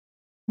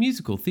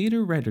Musical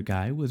Theater Writer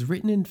Guy was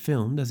written and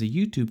filmed as a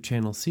YouTube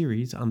channel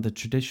series on the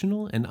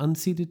traditional and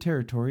unceded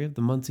territory of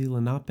the Munsee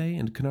Lenape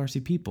and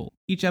Canarsie people.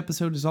 Each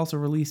episode is also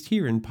released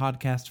here in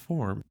podcast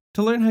form.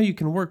 To learn how you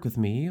can work with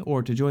me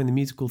or to join the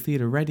Musical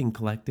Theater Writing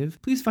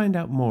Collective, please find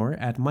out more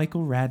at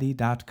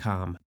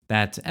michaelradi.com.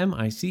 That's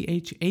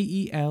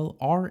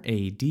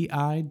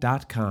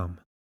MichaelRadi.com.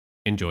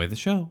 Enjoy the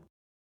show.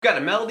 Got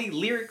a melody,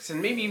 lyrics,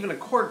 and maybe even a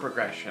chord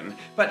progression,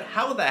 but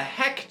how the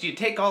heck do you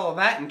take all of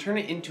that and turn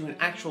it into an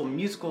actual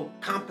musical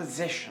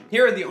composition?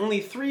 Here are the only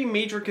three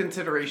major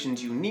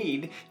considerations you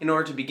need in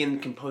order to begin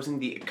composing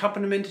the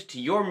accompaniment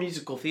to your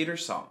musical theater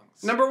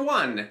songs. Number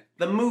one,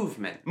 the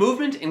movement.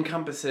 Movement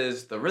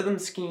encompasses the rhythm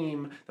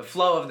scheme, the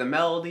flow of the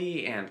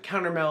melody and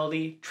counter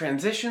melody,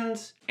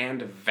 transitions,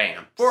 and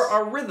vamps. For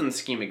our rhythm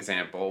scheme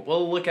example,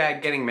 we'll look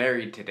at Getting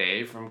Married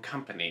Today from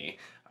Company,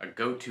 a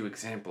go-to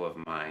example of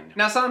mine.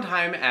 Now,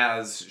 Sondheim,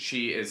 as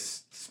she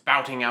is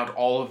spouting out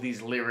all of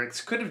these lyrics,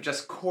 could have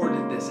just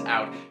chorded this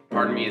out.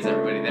 Pardon me, is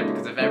everybody there?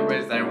 Because if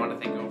everybody's there, I want to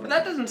think over. But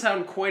that doesn't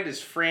sound quite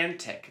as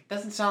frantic. It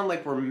doesn't sound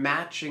like we're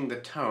matching the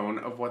tone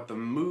of what the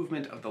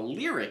movement of the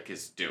lyric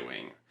is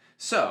doing.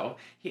 So,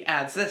 he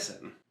adds this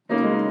in.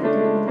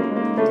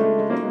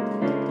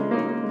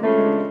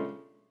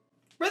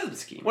 Rhythm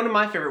scheme. One of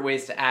my favorite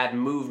ways to add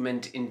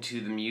movement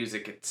into the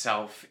music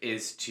itself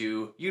is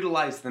to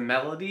utilize the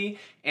melody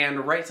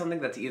and write something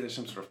that's either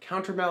some sort of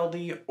counter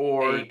melody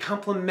or a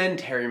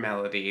complementary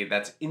melody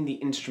that's in the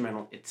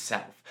instrumental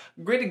itself.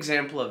 A great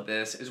example of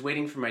this is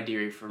Waiting for My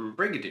Dearie from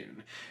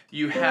Brigadoon.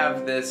 You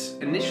have this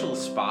initial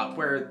spot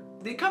where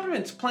the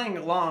accompaniment is playing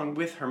along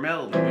with her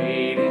melody.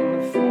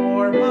 Waiting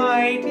for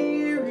my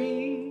dearie.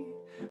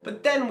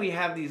 But then we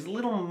have these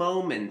little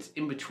moments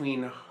in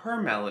between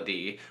her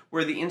melody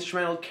where the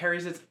instrumental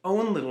carries its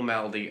own little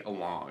melody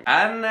along.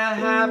 And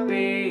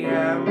happy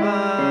am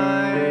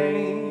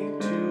I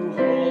to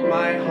hold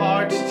my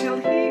heart till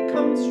he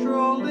comes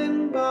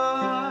strolling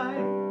by.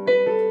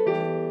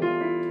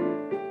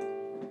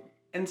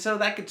 And so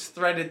that gets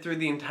threaded through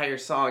the entire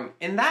song,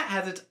 and that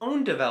has its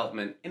own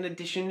development in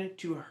addition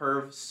to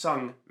her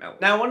sung melody.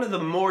 Now, one of the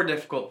more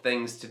difficult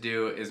things to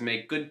do is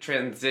make good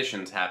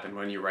transitions happen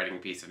when you're writing a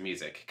piece of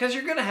music, because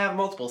you're going to have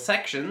multiple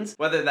sections,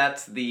 whether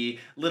that's the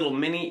little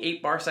mini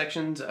 8-bar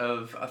sections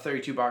of a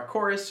 32-bar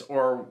chorus,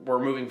 or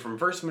we're moving from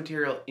verse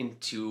material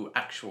into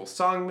actual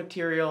song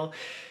material.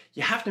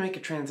 You have to make a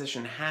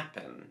transition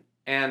happen.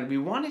 And we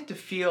want it to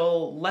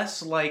feel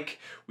less like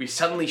we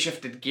suddenly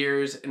shifted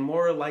gears and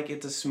more like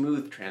it's a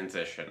smooth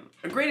transition.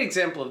 A great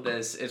example of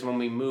this is when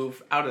we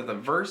move out of the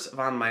verse of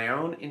On My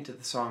Own into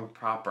the song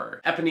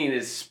proper. Eponine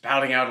is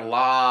spouting out a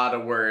lot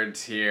of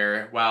words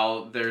here,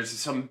 while there's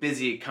some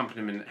busy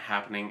accompaniment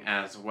happening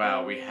as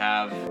well. We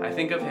have, I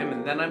think of him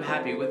and then I'm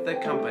happy with the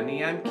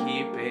company I'm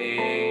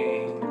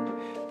keeping.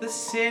 The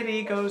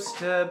city goes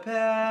to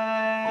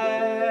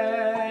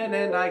bed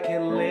and I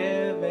can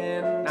live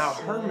in. Now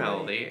her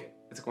melody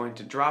is going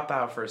to drop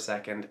out for a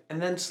second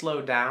and then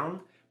slow down,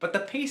 but the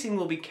pacing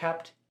will be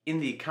kept in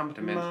the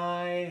accompaniment.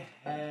 My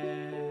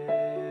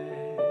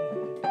head.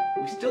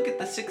 We still get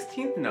the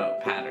 16th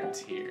note patterns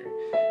here,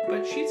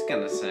 but she's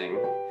gonna sing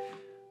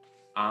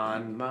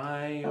on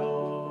my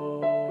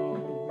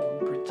own,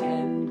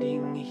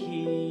 pretending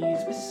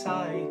he's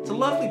beside me. It's a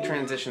lovely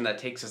transition that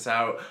takes us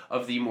out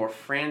of the more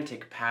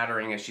frantic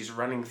pattering as she's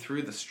running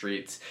through the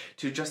streets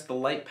to just the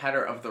light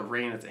patter of the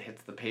rain as it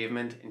hits the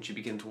pavement and she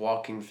begins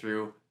walking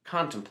through,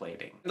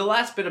 contemplating. The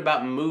last bit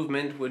about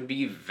movement would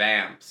be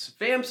vamps.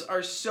 Vamps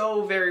are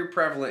so very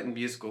prevalent in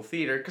musical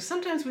theater because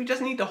sometimes we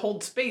just need to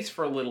hold space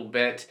for a little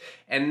bit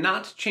and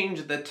not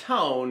change the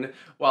tone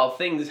while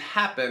things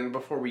happen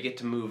before we get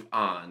to move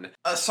on.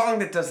 A song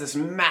that does this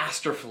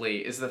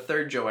masterfully is The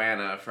Third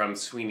Joanna from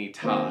Sweeney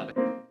Todd.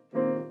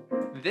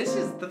 This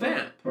is the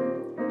vamp.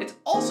 It's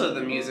also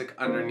the music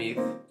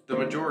underneath the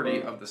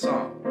majority of the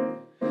song.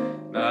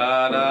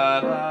 Da,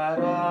 da, da,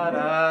 da,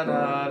 da,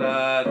 da,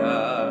 da,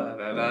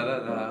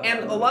 da.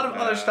 And a lot of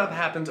other stuff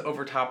happens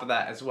over top of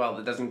that as well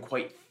that doesn't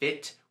quite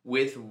fit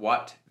with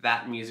what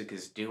that music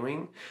is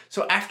doing.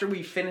 So after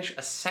we finish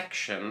a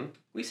section,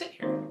 we sit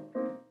here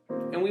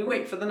and we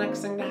wait for the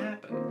next thing to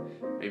happen.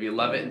 Maybe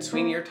Lovett and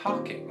Sweeney are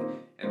talking,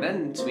 and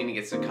then Sweeney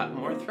gets to cut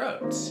more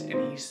throats,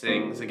 and he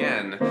sings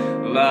again.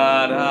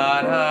 La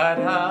da da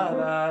da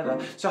da da.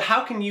 So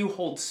how can you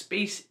hold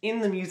space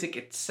in the music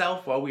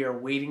itself while we are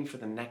waiting for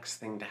the next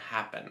thing to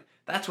happen?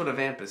 That's what a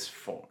vamp is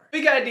for.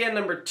 Big idea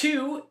number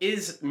 2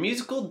 is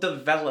musical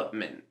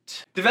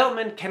development.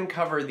 Development can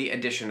cover the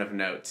addition of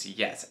notes,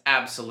 yes,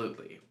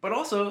 absolutely, but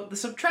also the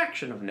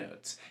subtraction of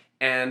notes,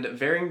 and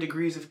varying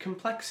degrees of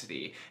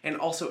complexity, and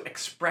also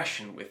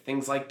expression with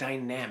things like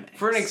dynamics.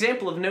 For an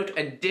example of note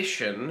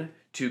addition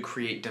to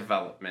create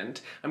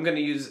development, I'm going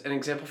to use an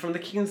example from The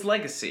King's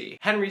Legacy,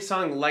 Henry's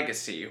song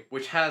Legacy,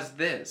 which has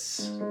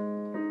this.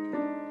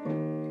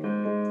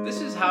 This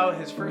is how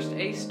his first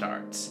A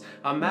starts.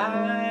 A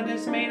man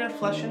is made of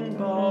flesh and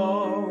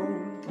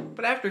bone.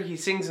 But after he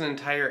sings an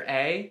entire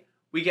A,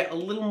 we get a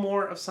little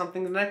more of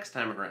something the next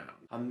time around.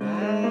 A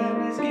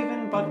man is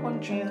given but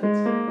one chance.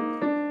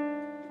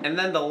 And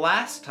then the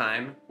last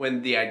time,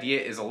 when the idea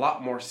is a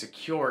lot more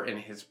secure in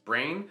his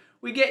brain,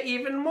 we get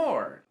even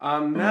more. A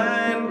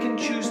man can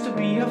choose to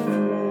be a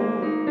fool.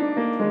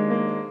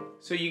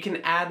 So you can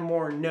add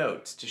more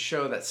notes to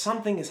show that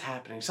something is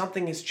happening,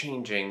 something is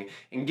changing,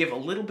 and give a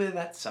little bit of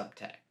that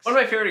subtext. One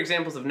of my favorite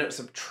examples of note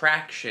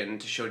subtraction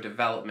to show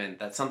development,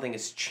 that something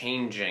is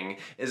changing,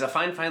 is a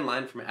Fine Fine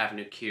Line from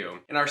Avenue Q.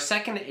 In our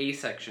second A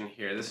section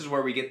here, this is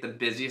where we get the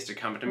busiest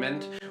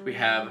accompaniment. We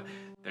have,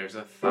 there's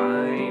a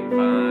fine,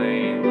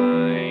 fine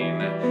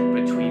line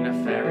between a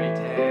fairy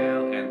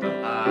tale and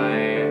a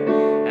lie.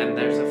 And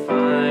there's a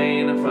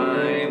fine,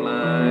 fine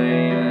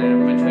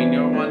line between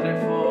your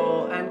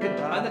wonderful and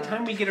goodbye. By the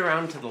time we get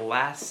around to the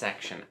last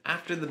section,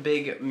 after the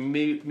big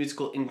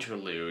musical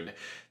interlude,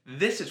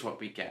 this is what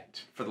we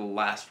get for the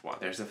last one.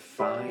 There's a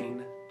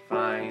fine,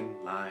 fine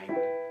line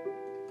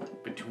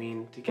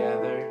between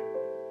together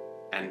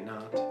and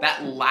not.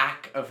 That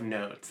lack of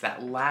notes,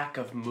 that lack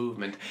of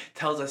movement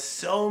tells us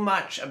so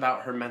much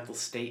about her mental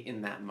state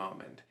in that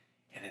moment.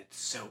 And it's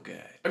so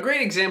good. A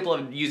great example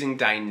of using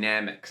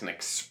dynamics and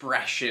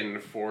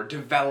expression for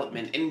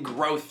development and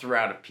growth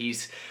throughout a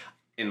piece,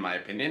 in my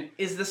opinion,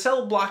 is the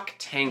Cell Block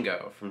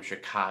Tango from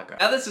Chicago.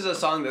 Now this is a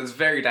song that's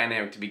very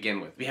dynamic to begin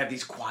with. We have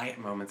these quiet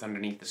moments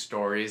underneath the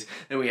stories,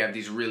 then we have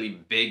these really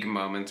big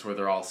moments where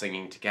they're all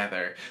singing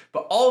together.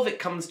 But all of it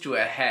comes to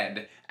a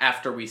head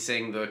after we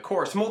sing the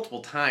chorus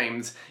multiple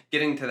times,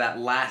 getting to that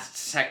last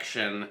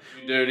section.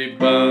 Dirty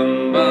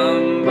bum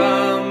bum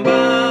bum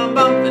bum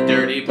bum, the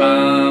dirty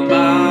bum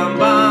bum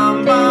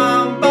bum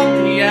bum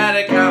bum. He had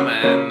it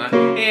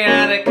coming, he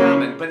had it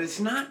coming. But it's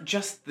not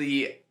just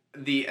the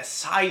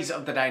size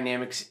of the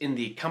dynamics in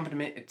the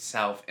accompaniment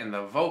itself and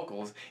the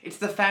vocals, it's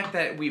the fact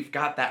that we've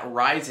got that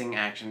rising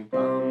action,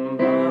 bum,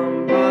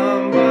 bum,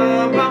 bum,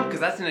 bum, bum, because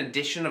that's an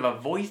addition of a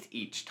voice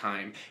each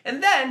time.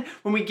 And then,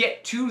 when we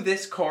get to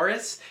this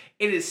chorus,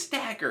 it is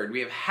staggered. We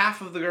have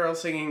half of the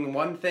girls singing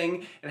one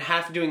thing and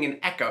half doing an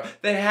echo.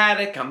 They had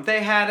it come,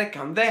 they had it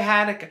come, they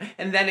had it come.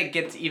 And then it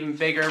gets even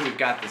bigger. We've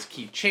got this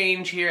key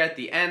change here at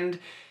the end.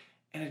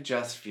 And it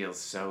just feels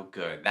so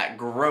good. That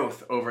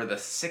growth over the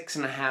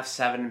 6.5,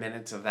 7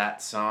 minutes of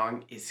that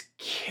song is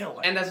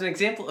killer. And as an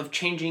example of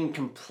changing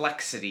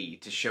complexity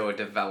to show a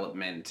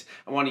development,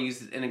 I want to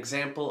use an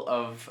example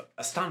of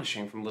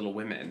Astonishing from Little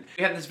Women.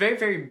 We have this very,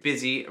 very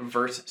busy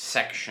verse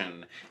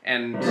section,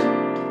 and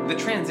the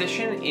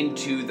transition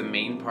into the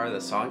main part of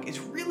the song is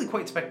really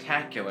quite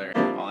spectacular.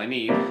 All I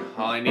need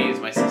is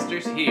my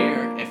sisters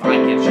here. If I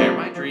can share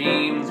my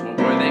dreams, what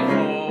were they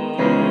for?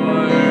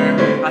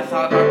 I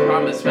thought our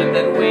promise meant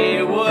that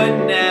we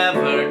would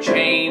never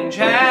change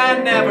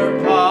and never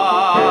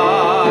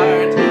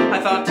part. I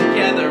thought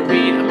together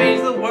we'd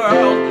amaze the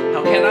world.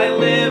 How can I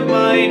live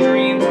my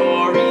dreams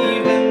or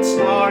even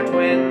start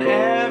when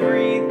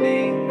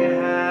everything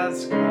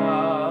has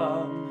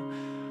come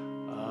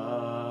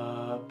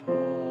apart?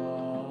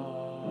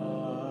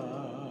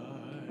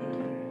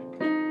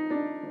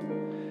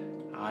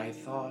 I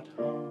thought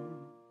home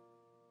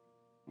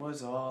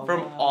was all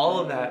from all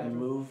of that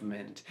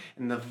movement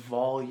and the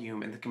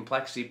volume and the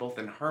complexity both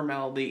in her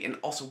melody and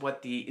also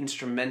what the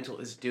instrumental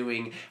is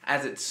doing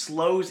as it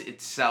slows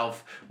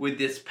itself with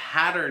this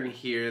pattern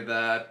here,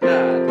 the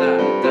da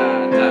da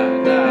da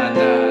da da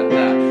da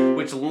da,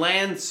 which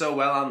lands so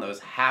well on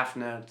those half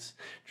notes,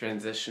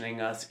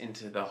 transitioning us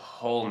into the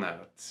whole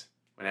notes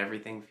when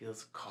everything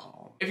feels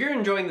calm. If you're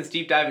enjoying this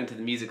deep dive into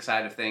the music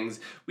side of things,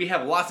 we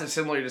have lots of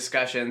similar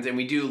discussions and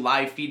we do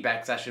live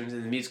feedback sessions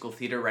in the musical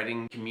theater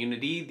writing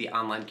community, the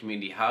online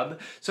community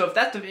hub. So if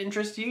that's of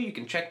interest to you, you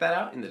can check that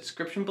out in the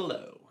description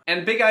below.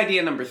 And big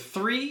idea number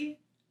 3,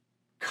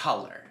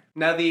 color.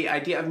 Now the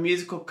idea of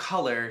musical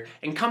color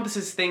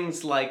encompasses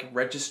things like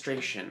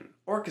registration,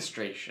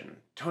 orchestration,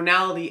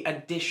 tonality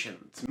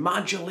additions,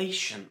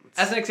 modulations.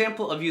 As an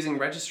example of using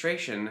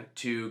registration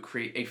to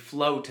create a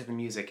flow to the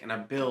music and a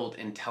build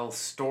and tell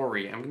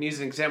story, I'm going to use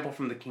an example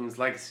from The King's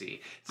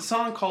Legacy. It's a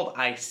song called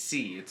I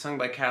See. It's sung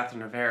by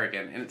Catherine of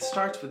Aragon, and it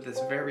starts with this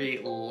very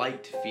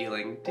light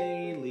feeling.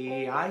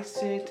 Daily I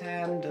sit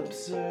and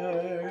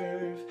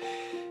observe.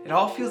 It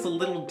all feels a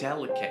little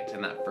delicate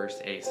in that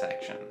first A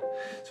section.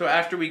 So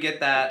after we get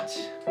that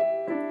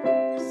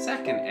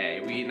second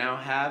A, we now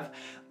have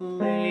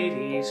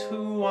ladies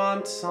who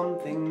want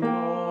something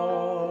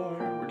more.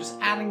 We're just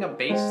adding a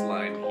bass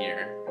line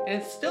here. And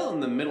it's still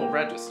in the middle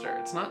register.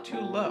 It's not too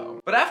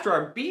low. But after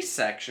our B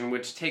section,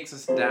 which takes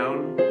us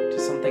down to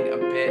something a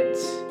bit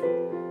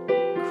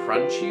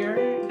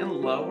crunchier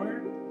and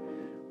lower,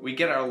 we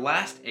get our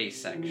last A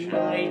section.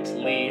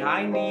 Nightly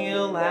I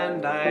kneel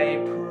and I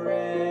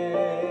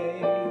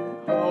pray,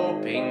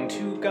 hoping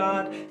to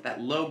God.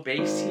 That low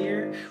bass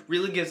here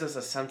really gives us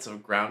a sense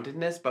of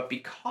groundedness, but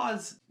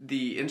because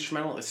the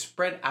instrumental is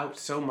spread out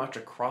so much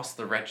across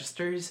the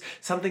registers,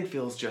 something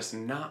feels just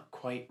not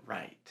quite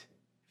right.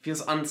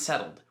 Feels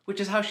unsettled, which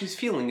is how she's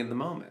feeling in the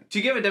moment.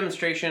 To give a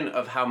demonstration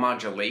of how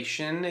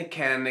modulation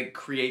can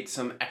create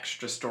some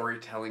extra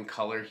storytelling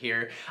color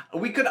here,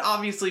 we could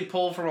obviously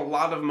pull from a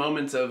lot of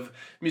moments of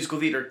musical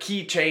theater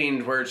key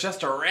change where it's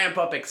just to ramp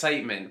up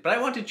excitement, but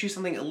I want to choose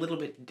something a little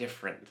bit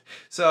different.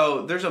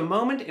 So there's a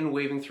moment in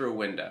Waving Through a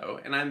Window,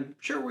 and I'm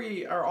sure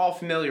we are all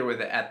familiar with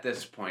it at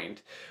this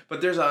point, but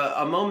there's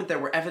a moment there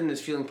where Evan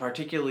is feeling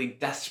particularly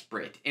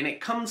desperate, and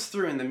it comes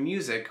through in the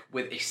music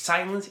with a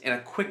silence and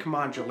a quick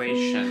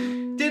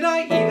modulation. Did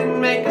I even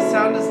make a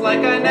sound? It's like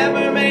I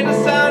never made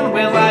a sound.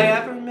 Will I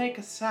ever make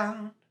a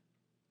sound?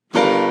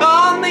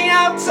 On the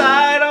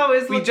outside,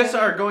 always we just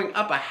are going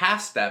up a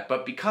half step,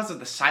 but because of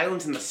the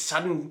silence and the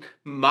sudden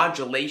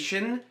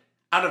modulation,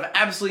 out of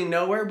absolutely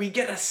nowhere, we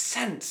get a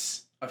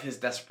sense of his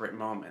desperate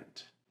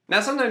moment. Now,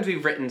 sometimes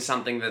we've written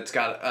something that's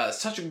got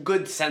such a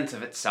good sense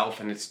of itself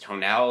and its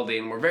tonality,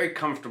 and we're very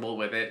comfortable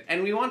with it,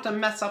 and we want to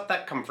mess up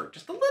that comfort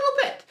just a little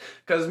bit,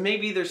 because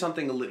maybe there's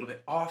something a little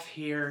bit off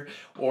here,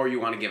 or you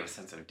want to give a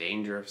sense of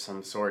danger of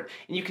some sort,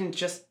 and you can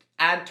just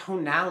add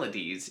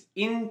tonalities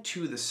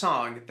into the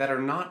song that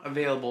are not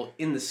available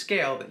in the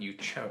scale that you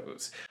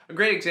chose. A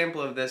great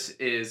example of this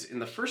is in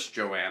the first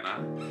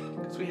Joanna,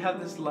 because we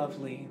have this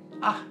lovely,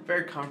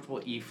 very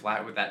comfortable E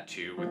flat with that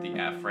 2 with the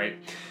F, right?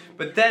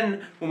 But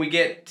then when we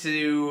get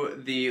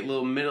to the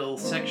little middle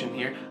section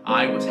here,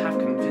 I was half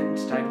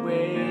convinced I'd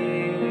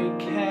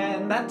wake,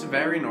 and that's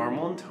very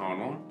normal and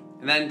tonal.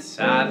 And then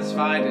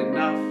satisfied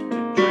enough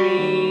to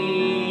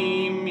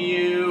dream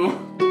you.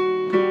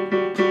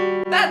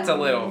 That's a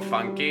little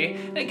funky.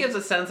 It gives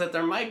a sense that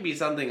there might be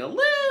something a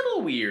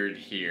little weird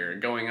here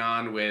going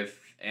on with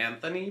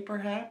Anthony,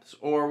 perhaps,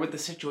 or with the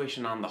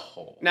situation on the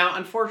whole. Now,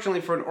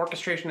 unfortunately, for an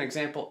orchestration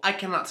example, I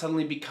cannot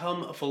suddenly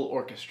become a full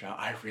orchestra.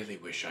 I really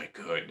wish I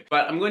could.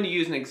 But I'm going to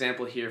use an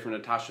example here from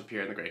Natasha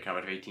Pierre and the Great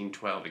Comet of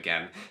 1812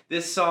 again.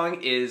 This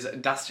song is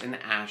Dust and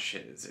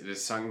Ashes. It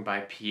is sung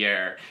by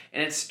Pierre,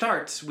 and it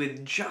starts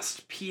with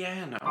just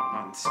piano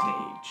on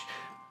stage.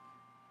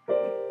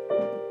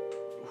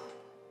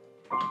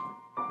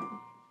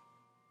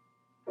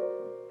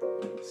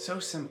 So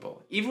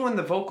simple. Even when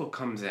the vocal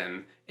comes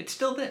in, it's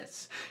still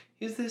this.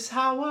 Is this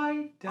how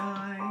I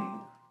die?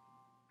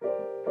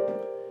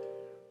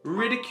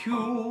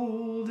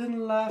 Ridiculed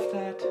and laughed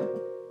at,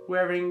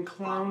 wearing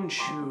clown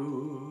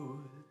shoes.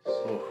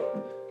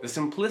 Oh, the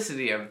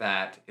simplicity of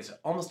that is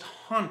almost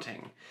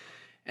haunting.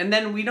 And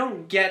then we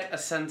don't get a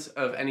sense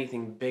of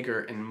anything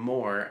bigger and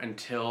more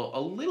until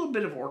a little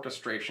bit of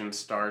orchestration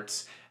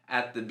starts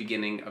at the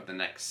beginning of the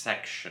next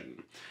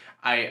section.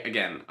 I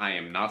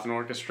am not an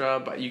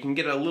orchestra, but you can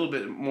get a little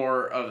bit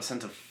more of a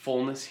sense of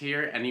fullness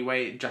here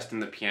anyway, just in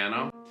the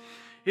piano.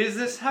 Is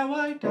this how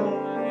I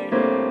die?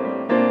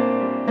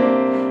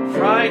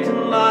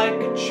 Frightened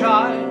like a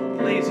child,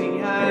 lazy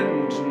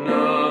and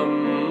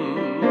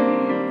numb.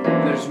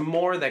 There's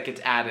more that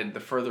gets added the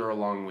further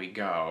along we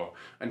go,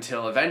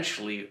 until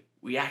eventually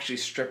we actually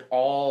strip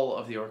all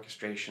of the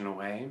orchestration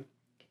away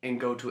and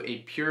go to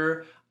a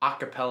pure a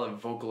cappella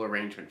vocal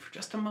arrangement for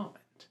just a moment.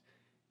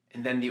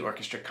 And then the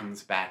orchestra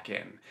comes back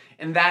in.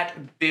 And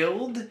that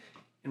build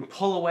and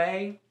pull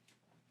away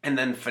and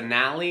then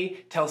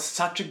finale tells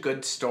such a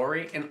good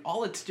story, and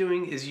all it's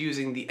doing is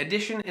using the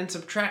addition and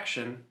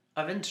subtraction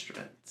of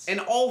instruments. And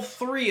all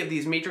 3 of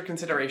these major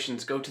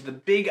considerations go to the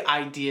big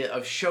idea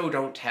of show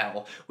don't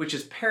tell, which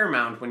is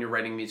paramount when you're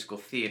writing musical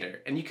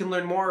theater. And you can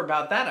learn more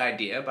about that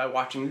idea by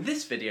watching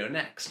this video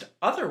next.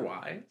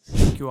 Otherwise,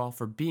 thank you all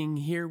for being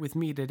here with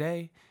me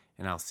today,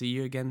 and I'll see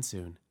you again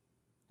soon.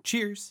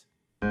 Cheers!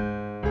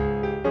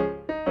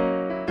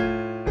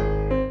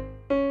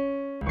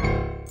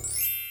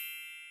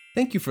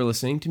 Thank you for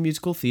listening to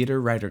Musical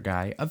Theater Writer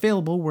Guy,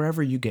 available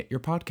wherever you get your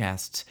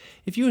podcasts.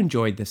 If you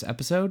enjoyed this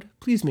episode,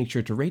 please make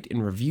sure to rate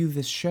and review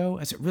this show,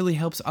 as it really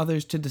helps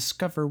others to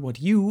discover what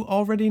you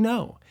already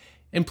know.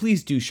 And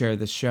please do share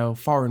this show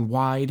far and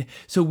wide,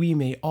 so we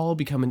may all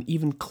become an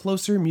even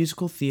closer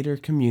musical theater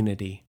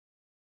community.